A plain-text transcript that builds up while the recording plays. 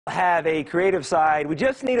Have a creative side. We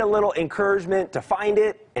just need a little encouragement to find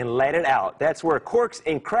it and let it out. That's where Corks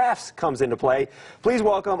N Crafts comes into play. Please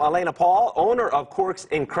welcome Elena Paul, owner of Corks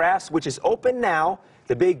N Crafts, which is open now.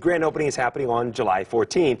 The big grand opening is happening on July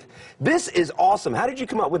 14th. This is awesome. How did you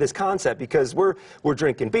come up with this concept? Because we're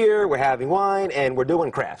drinking beer, we're having wine, and we're doing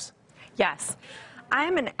crafts. Yes.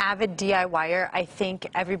 I'm an avid DIYer. I think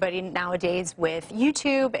everybody nowadays with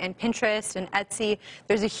YouTube and Pinterest and Etsy,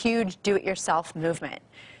 there's a huge do-it-yourself movement.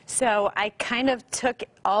 So I kind of took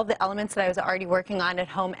all the elements that I was already working on at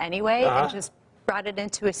home anyway and just brought it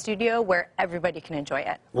into a studio where everybody can enjoy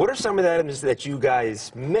it. What are some of the items that you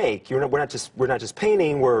guys make? We're not just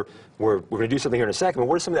painting. We're going to do something here in a second. But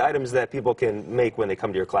what are some of the items that people can make when they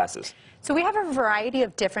come to your classes? So we have a variety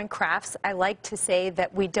of different crafts. I like to say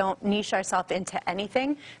that we don't niche ourselves into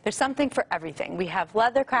anything. There's something for everything. We have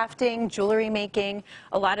leather crafting, jewelry making,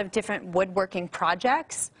 a lot of different woodworking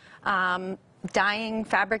projects, dyeing,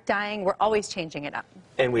 fabric dyeing. We're always changing it up.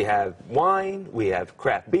 And we have wine, we have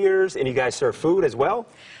craft beers, and you guys serve food as well?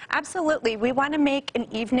 Absolutely. We want to make an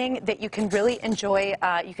evening that you can really enjoy.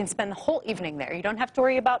 You can spend the whole evening there. You don't have to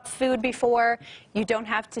worry about food before. You don't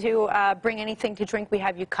have to bring anything to drink. We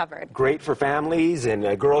have you covered. Great for families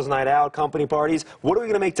and girls' night out, company parties. What are we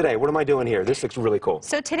going to make today? What am I doing here? This looks really cool.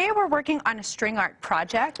 So today we're working on a string art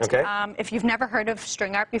project. Okay. If you've never heard of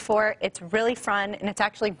string art before, it's really fun and it's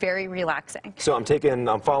actually very relaxing. So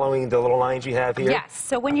I'm following the little lines you have here? Yes.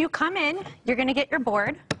 So when you come in, you're going to get your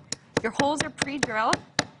board. Your holes are pre-drilled.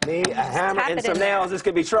 Me, a hammer, and some nails. This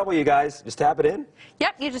could be trouble, you guys. Just tap it in?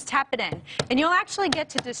 Yep, you just tap it in. And you'll actually get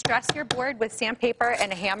to distress your board with sandpaper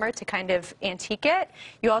and a hammer to kind of antique it.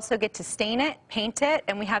 You also get to stain it, paint it,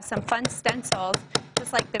 and we have some fun stencils,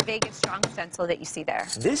 just like the Vegas Strong stencil that you see there.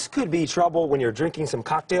 This could be trouble when you're drinking some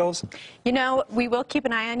cocktails. You know, we will keep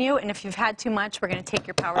an eye on you, and if you've had too much, we're going to take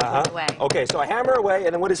your power tools away. Okay, so I hammer away,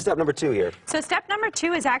 and then what is step number 2 here? So step number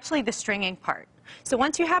 2 is actually the stringing part. So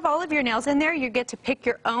once you have all of your nails in there, you get to pick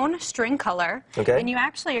your own string color. Okay. And you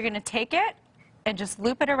actually are going to take it and just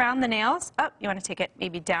loop it around the nails. Oh, you want to take it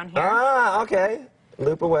maybe down here. Ah, okay.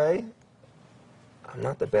 Loop away. I'm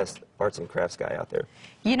not the best arts and crafts guy out there.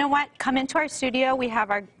 You know what? Come into our studio. We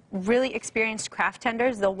have our really experienced craft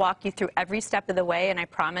tenders. They'll walk you through every step of the way, and I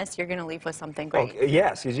promise you're going to leave with something great. Okay,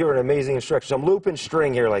 yes, because you're an amazing instructor. So I'm looping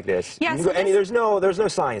string here like this. Yes. There's no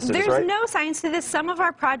science to this, right? There's no science to this. Some of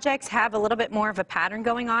our projects have a little bit more of a pattern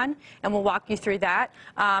going on, and we'll walk you through that.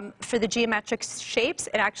 For the geometric shapes,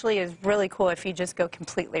 it actually is really cool if you just go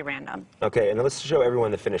completely random. Okay, and let's show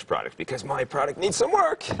everyone the finished product, because my product needs some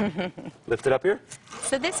work. Lift it up here.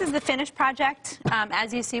 So this is the finished project.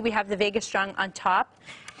 As you see, we have the Vegas Strong on top.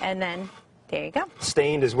 And then, there you go.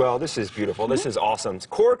 Stained as well. This is beautiful. This is awesome.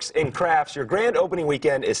 Corks N Crafts. Your grand opening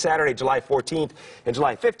weekend is Saturday, July 14th and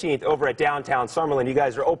July 15th over at Downtown Summerlin. You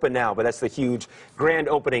guys are open now, but that's the huge grand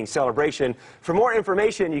opening celebration. For more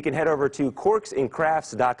information, you can head over to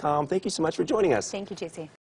corksencrafts.com. Thank you so much for joining us. Thank you, JC.